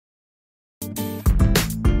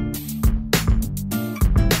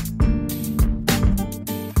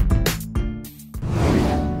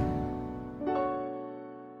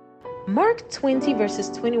Mark 20 verses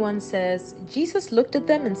 21 says, Jesus looked at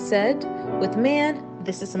them and said, with man,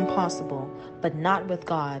 this is impossible, but not with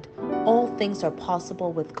God. All things are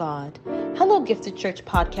possible with God. Hello, Gifted Church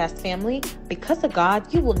podcast family. Because of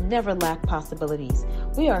God, you will never lack possibilities.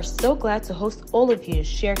 We are so glad to host all of you and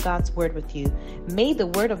share God's word with you. May the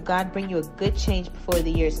word of God bring you a good change before the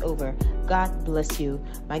year is over. God bless you.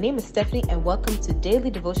 My name is Stephanie, and welcome to Daily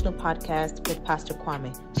Devotional Podcast with Pastor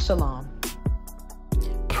Kwame. Shalom.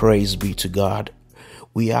 Praise be to God.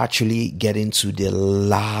 We actually get into the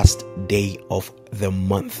last day of the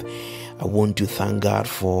month. I want to thank God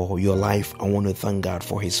for your life. I want to thank God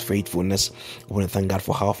for his faithfulness. I want to thank God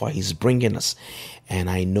for how far he's bringing us. And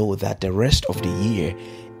I know that the rest of the year,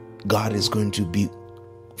 God is going to be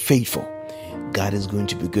faithful. God is going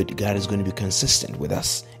to be good. God is going to be consistent with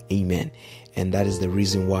us. Amen. And that is the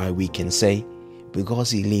reason why we can say, because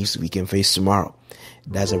he lives, we can face tomorrow.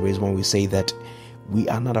 That's the reason why we say that we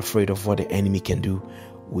are not afraid of what the enemy can do.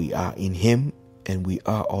 We are in him and we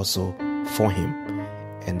are also for him.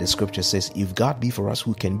 And the scripture says, if God be for us,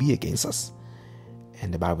 who can be against us?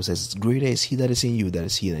 And the Bible says, greater is he that is in you that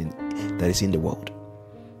is in the world.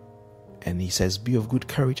 And he says, be of good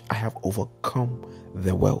courage. I have overcome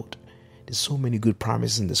the world. There's so many good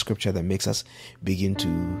promises in the scripture that makes us begin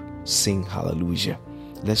to sing hallelujah.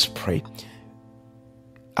 Let's pray.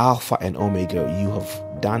 Alpha and Omega, you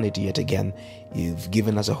have done it yet again. You've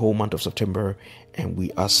given us a whole month of September, and we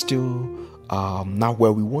are still not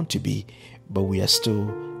where we want to be, but we are still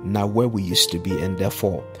not where we used to be, and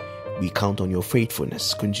therefore we count on your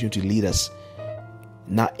faithfulness. Continue to lead us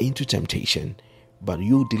not into temptation, but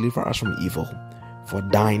you deliver us from evil. For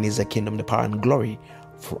thine is the kingdom, the power, and glory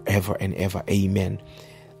forever and ever. Amen.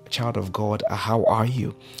 Child of God, how are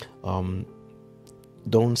you?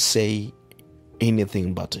 Don't say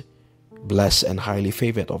anything but blessed and highly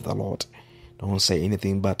favored of the Lord. Don't say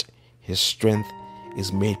anything but his strength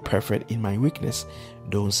is made perfect in my weakness.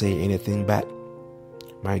 Don't say anything but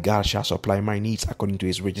my God shall supply my needs according to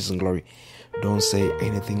his riches and glory. Don't say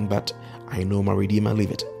anything but I know my Redeemer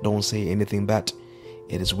liveth. Don't say anything but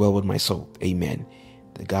it is well with my soul. Amen.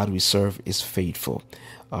 The God we serve is faithful.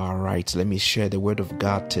 All right, let me share the word of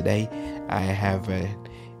God today. I have a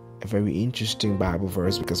very interesting Bible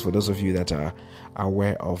verse, because for those of you that are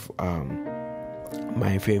aware of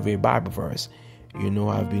my favorite Bible verse, you know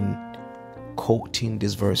I've been quoting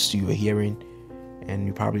this verse to you hearing, and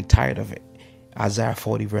you're probably tired of it. Isaiah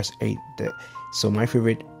 40 verse 8. So my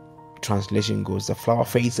favorite translation goes, the flower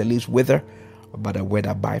fades, the leaves wither, but the word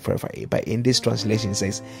abide forever. But in this translation it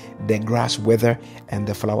says, the grass wither and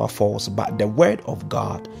the flower falls, but the word of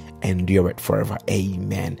God endureth forever.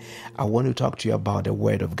 Amen. I want to talk to you about the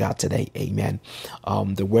word of God today. Amen.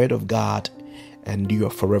 The word of God endure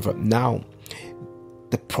forever. Now,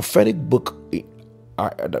 the prophetic book,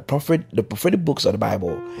 the prophetic books of the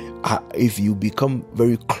Bible, if you become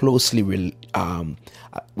very closely,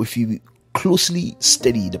 if you closely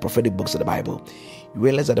study the prophetic books of the Bible, you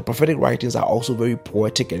realize that the prophetic writings are also very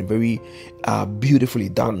poetic and very beautifully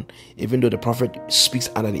done. Even though the prophet speaks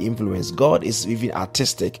under the influence, God is even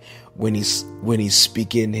artistic when he's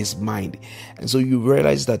speaking his mind. And so you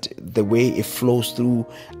realize that the way it flows through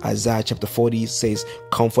Isaiah chapter 40 says,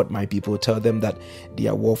 comfort my people, tell them that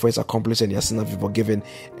their warfare is accomplished and their sins have been forgiven.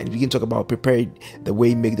 And we can talk about prepare the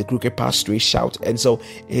way, make the crooked path straight, shout. And so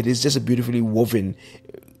it is just a beautifully woven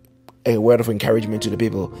a word of encouragement to the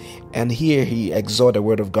people. And here he exhorts the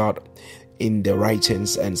word of God in the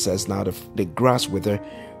writings and says, now the grass wither,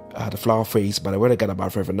 the flower fades, but the word of God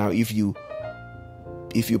abide forever. Now if you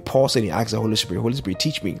pause and you ask the Holy Spirit,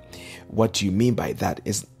 teach me what you mean by that,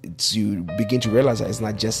 is you begin to realize that it's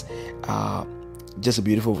not just a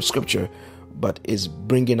beautiful scripture, but it's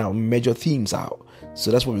bringing out major themes out. So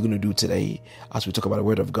that's what we're going to do today as we talk about the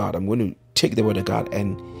word of God. I'm going to take the word of God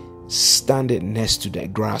and stand it next to the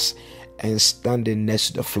grass and stand it next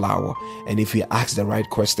to the flower. And if you ask the right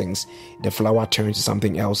questions, the flower turns to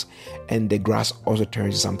something else and the grass also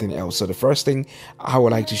turns to something else. So the first thing I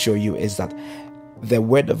would like to show you is that the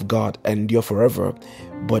word of God endure forever.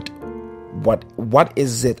 But what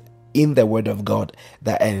is it in the word of God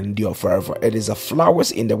that endure forever? It is the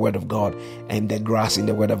flowers in the word of God and the grass in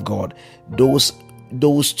the word of God.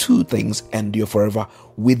 Those two things endure forever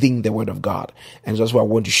within the word of God. And that's why I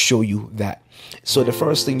want to show you that. So the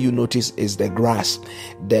first thing you notice is the grass.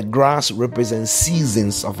 The grass represents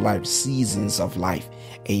seasons of life.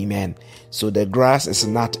 Amen. So the grass is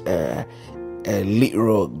not a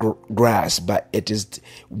literal grass, but it is,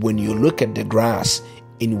 when you look at the grass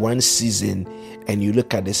in one season and you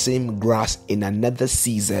look at the same grass in another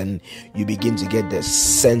season, you begin to get the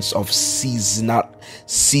sense of seasonal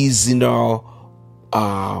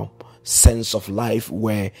sense of life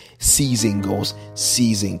where season goes,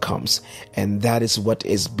 season comes. And that is what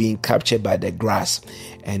is being captured by the grass.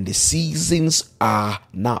 And the seasons are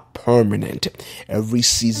not permanent. Every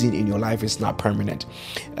season in your life is not permanent.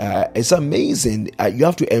 It's amazing. You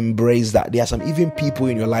have to embrace that. There are some even people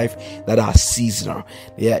in your life that are seasonal.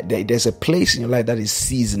 There's a place in your life that is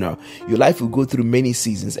seasonal. Your life will go through many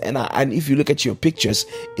seasons. And if you look at your pictures,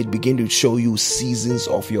 it begins to show you seasons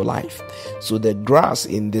of your life. So the grass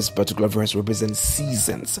in this particular verse represents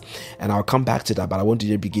seasons. And I'll come back to that, but I want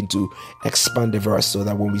you to begin to expand the verse so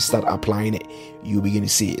that when we start applying it, you begin to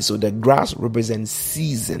see it. So the grass represents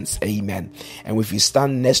seasons. Amen. And if you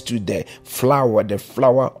stand next to the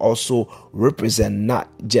flower also represents not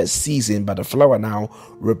just season, but the flower now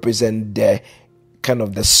represents the kind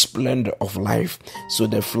of the splendor of life. So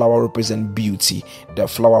the flower represents beauty, the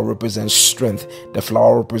flower represents strength, the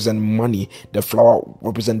flower represents money, the flower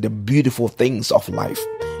represents the beautiful things of life.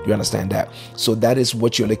 Do you understand that? So that is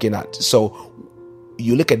what you're looking at. So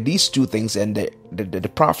you look at these two things, and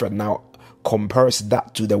the prophet now compares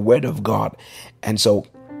that to the word of God. And so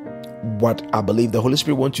what I believe the Holy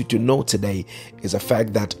Spirit wants you to know today is the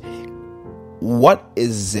fact that what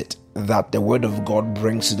is it that the word of God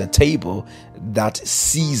brings to the table that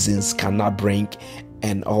seasons cannot bring,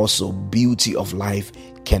 and also beauty of life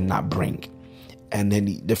cannot bring. And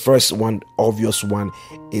then the first one, obvious one,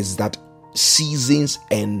 is that seasons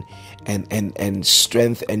and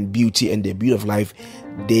strength and beauty and the beauty of life,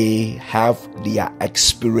 they have their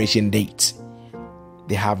expiration dates.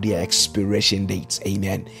 They have their expiration dates.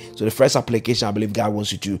 Amen. So the first application I believe God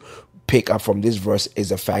wants you to pick up from this verse is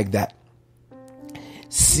the fact that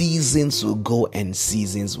seasons will go and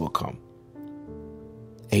seasons will come.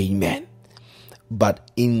 Amen.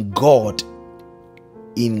 But in God,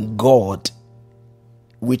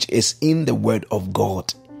 which is in the word of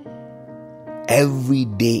God, every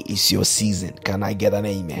day is your season. Can I get an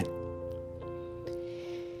amen?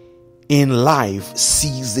 In life,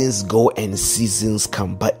 seasons go and seasons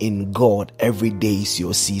come, but in God, every day is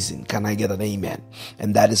your season. Can I get an amen?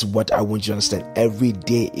 And that is what I want you to understand. Every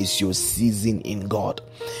day is your season in God.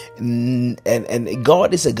 And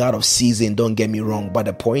God is a God of season, don't get me wrong. But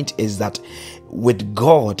the point is that with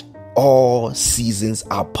God, all seasons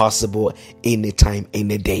are possible anytime,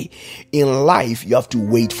 any day. In life, you have to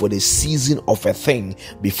wait for the season of a thing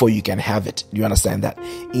before you can have it. Do you understand that?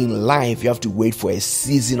 In life, you have to wait for a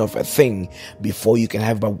season of a thing before you can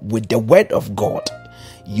have it. But with the word of God,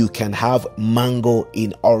 you can have mango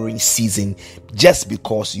in orange season just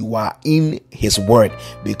because you are in his word,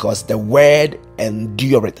 because the word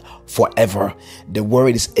endureth forever. The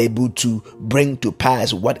word is able to bring to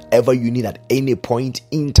pass whatever you need at any point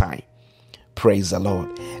in time. Praise the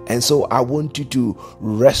Lord. And so I want you to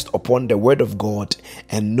rest upon the word of God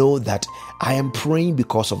and know that I am praying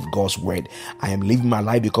because of God's word. I am living my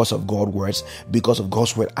life because of God's words, because of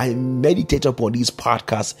God's word. I meditate upon these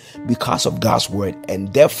podcasts because of God's word.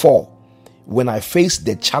 And therefore, when I face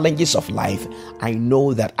the challenges of life, I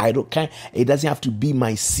know that it doesn't have to be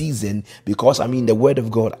my season, because I'm in the word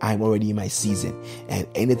of God. I'm already in my season, and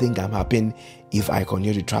anything can happen if I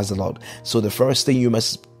continue to trust the Lord. So the first thing you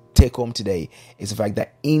must take home today is the fact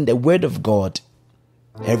that in the word of God,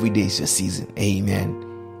 every day is your season. Amen.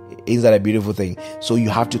 Isn't that a beautiful thing? So you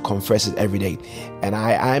have to confess it every day. And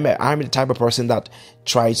I'm the type of person that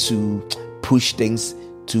tries to push things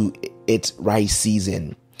to its right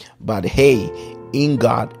season. But hey, in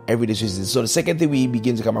God, every day is your season. So the second thing we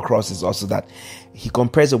begin to come across is also that he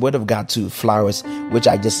compares the word of God to flowers, which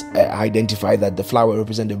I just identified that the flower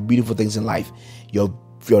represents the beautiful things in life. Your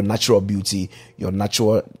natural beauty, your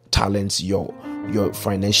natural talents, your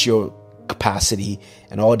financial capacity,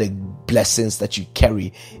 and all the blessings that you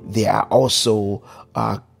carry, they are also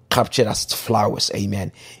captured as flowers.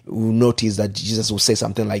 Amen. We'll notice that Jesus will say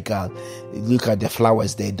something like, look at the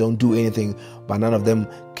flowers, they don't do anything, but none of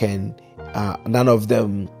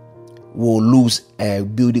them will lose a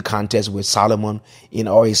beauty contest with Solomon in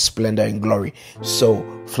all his splendor and glory. So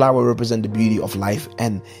flower represent the beauty of life,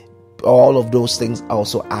 and all of those things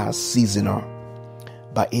also are seasonal.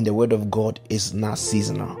 But in the word of God, is not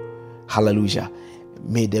seasonal. Hallelujah.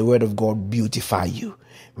 May the word of God beautify you.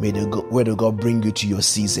 May the word of God bring you to your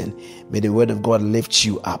season. May the word of God lift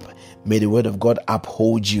you up. May the word of God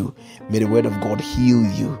uphold you. May the word of God heal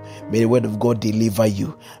you. May the word of God deliver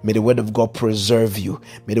you. May the word of God preserve you.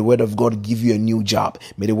 May the word of God give you a new job.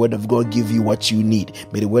 May the word of God give you what you need.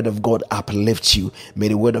 May the word of God uplift you. May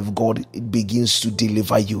the word of God begins to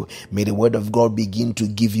deliver you. May the word of God begin to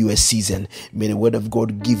give you a season. May the word of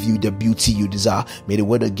God give you the beauty you desire. May the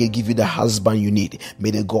word of God give you the husband you need.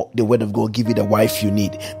 May the word of God give you the wife you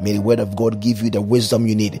need. May the word of God give you the wisdom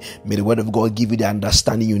you need. May the word of God give you the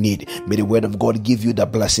understanding you need. May the word of God give you the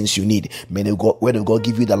blessings you need. May the word of God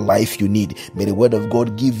give you the life you need. May the word of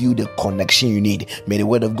God give you the connection you need. May the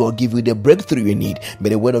word of God give you the breakthrough you need. May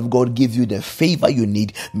the word of God give you the favor you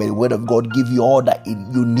need. May the word of God give you all that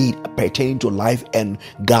you need pertaining to life and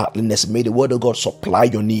godliness. May the word of God supply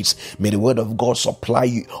your needs. May the word of God supply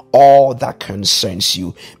you all that concerns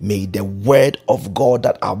you. May the word of God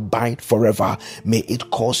that abide forever, may it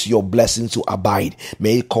cause your blessings to abide.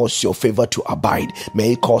 May it cause your favor to abide.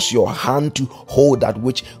 May it cause your hand to hold that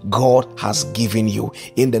which God has given you.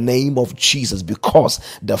 In the name of Jesus, because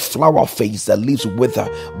the flower fades, the leaves wither,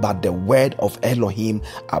 but the word of Elohim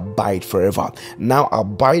abide forever. Now,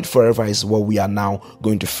 abide forever is what we are now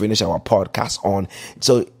going to finish our podcast on.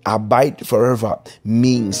 So, abide forever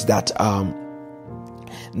means that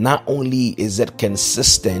not only is it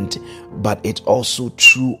consistent, but it's also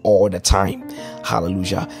true all the time.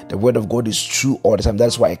 Hallelujah. The word of God is true all the time.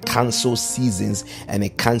 That's why it cancels seasons and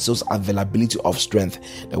it cancels availability of strength.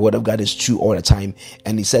 The word of God is true all the time.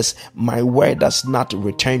 And it says, my word does not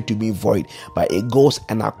return to me void, but it goes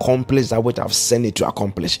and accomplishes that which I've sent it to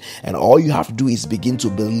accomplish. And all you have to do is begin to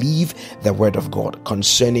believe the word of God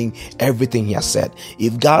concerning everything he has said.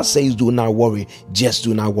 If God says do not worry, just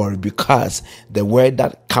do not worry, because the word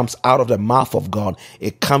that comes out of the mouth of God,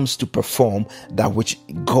 it comes to perform that which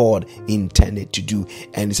God intended to do.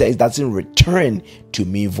 And it says it doesn't return to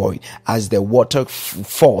me void. As the water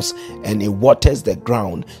falls and it waters the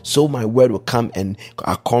ground, so my word will come and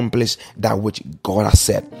accomplish that which God has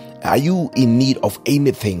said. Are you in need of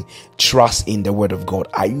anything? Trust in the word of God.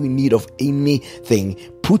 Are you in need of anything?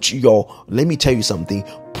 Let me tell you something.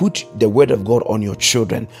 Put the word of God on your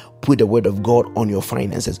children. Put the word of God on your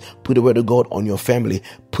finances. Put the word of God on your family.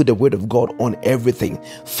 Put the word of God on everything.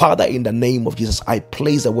 Father, in the name of Jesus, I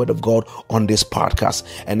place the word of God on this podcast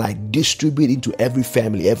and I distribute into every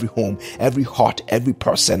family, every home, every heart, every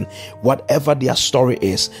person, whatever their story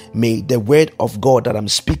is. May the word of God that I'm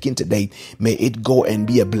speaking today, may it go and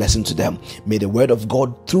be a blessing to them. May the word of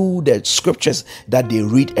God through the scriptures that they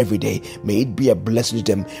read every day, may it be a blessing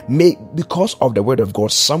to them. May, because of the word of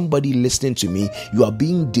God, somebody listening to me, you are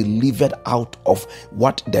being delivered out of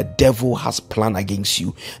what the devil has planned against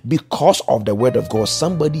you. Because of the word of God,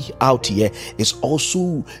 somebody out here is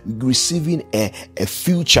also receiving a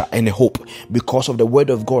future and a hope. Because of the word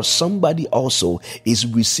of God, somebody also is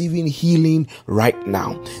receiving healing right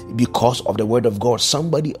now. Because of the word of God,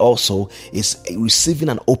 somebody also is receiving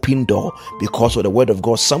an open door. Because of the word of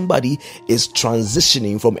God, somebody is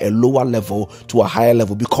transitioning from a lower level to a higher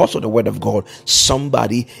level. Because of the word of God,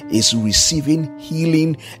 somebody is receiving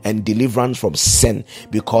healing and deliverance from sin.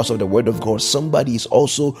 Because of the word of God, somebody is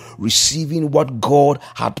also receiving what God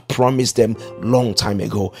had promised them long time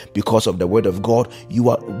ago. Because of the word of God, you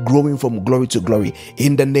are growing from glory to glory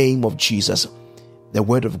in the name of Jesus. The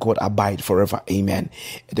word of God abide forever. Amen.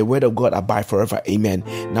 The word of God abide forever. Amen.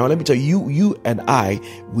 Now let me tell you, you and I,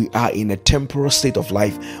 we are in a temporal state of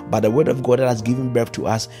life, but the word of God that has given birth to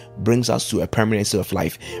us brings us to a permanent state of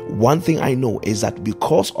life. One thing I know is that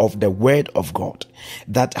because of the word of God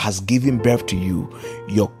that has given birth to you,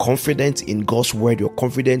 your confidence in God's word, your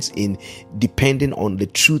confidence in depending on the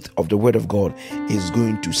truth of the word of God is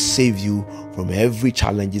going to save you from every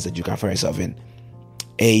challenges that you can find yourself in.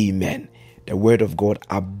 Amen. The word of God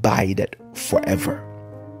abided forever.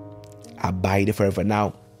 Abided forever.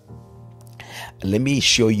 Now, let me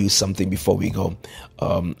show you something before we go.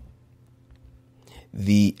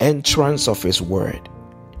 The entrance of his word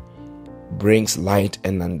brings light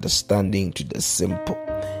and understanding to the simple.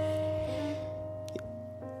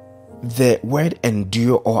 The word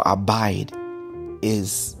endure or abide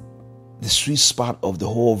is the sweet spot of the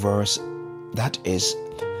whole verse. That is,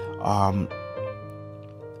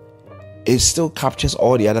 it still captures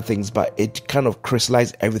all the other things, but it kind of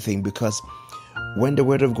crystallizes everything, because when the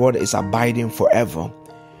word of God is abiding forever,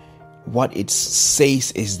 what it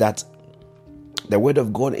says is that the word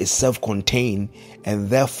of God is self-contained,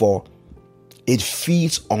 and therefore it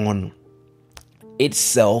feeds on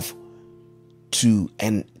itself to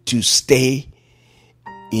stay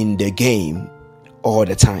in the game all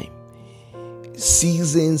the time.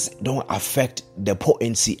 Seasons don't affect the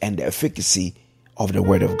potency and the efficacy of the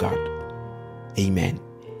word of God. Amen.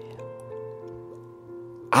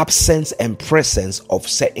 Absence and presence of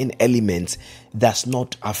certain elements does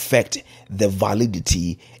not affect the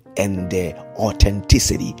validity and the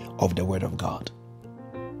authenticity of the word of God.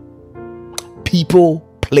 People,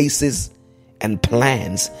 places, and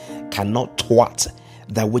plans cannot thwart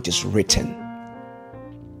that which is written.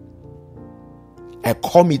 A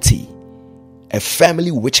committee, a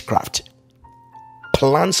family witchcraft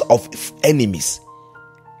plans of enemies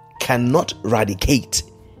cannot eradicate,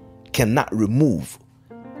 cannot remove,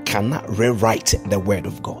 cannot rewrite the word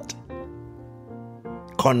of God.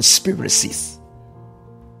 Conspiracies,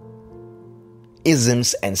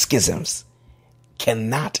 isms and schisms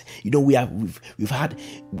cannot, we've had,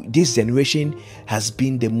 this generation has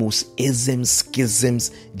been the most isms, schisms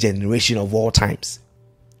generation of all times.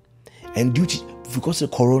 And because of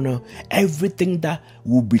Corona, everything that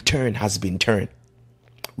will be turned has been turned.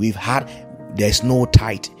 There's no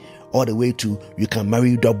tithe, all the way to you can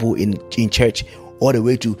marry double in church, all the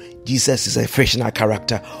way to Jesus is a fictional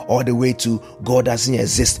character, all the way to God doesn't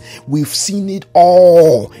exist. We've seen it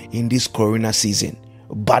all in this Corona season.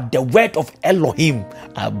 But the word of Elohim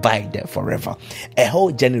abide there forever. A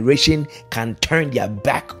whole generation can turn their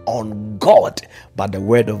back on God, but the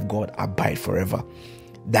word of God abide forever.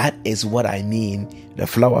 That is what I mean. The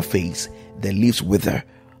flower fades, the leaves wither,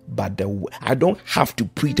 but I don't have to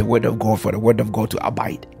preach the word of God for the word of God to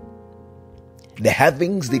abide. The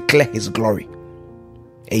heavens declare his glory.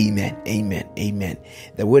 Amen, amen, amen.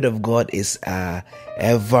 The word of God is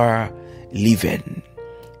ever living,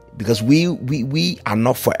 because we are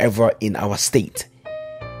not forever in our state.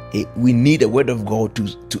 We need the word of God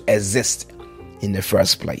to exist in the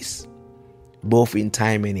first place, both in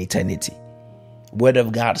time and eternity. Word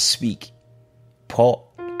of God speak, pour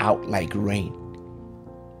out like rain.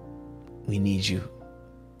 We need you.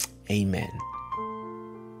 Amen.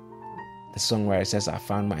 The songwriter says, I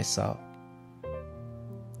found myself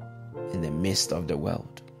in the midst of the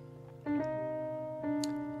world.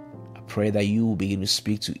 I pray that you will begin to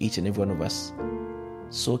speak to each and every one of us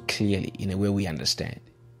so clearly in a way we understand,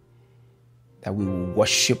 that we will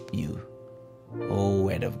worship you, O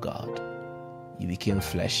Word of God. You became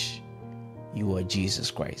flesh. You are Jesus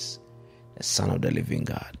Christ, the Son of the living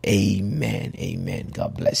God. Amen. Amen.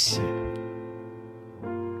 God bless you.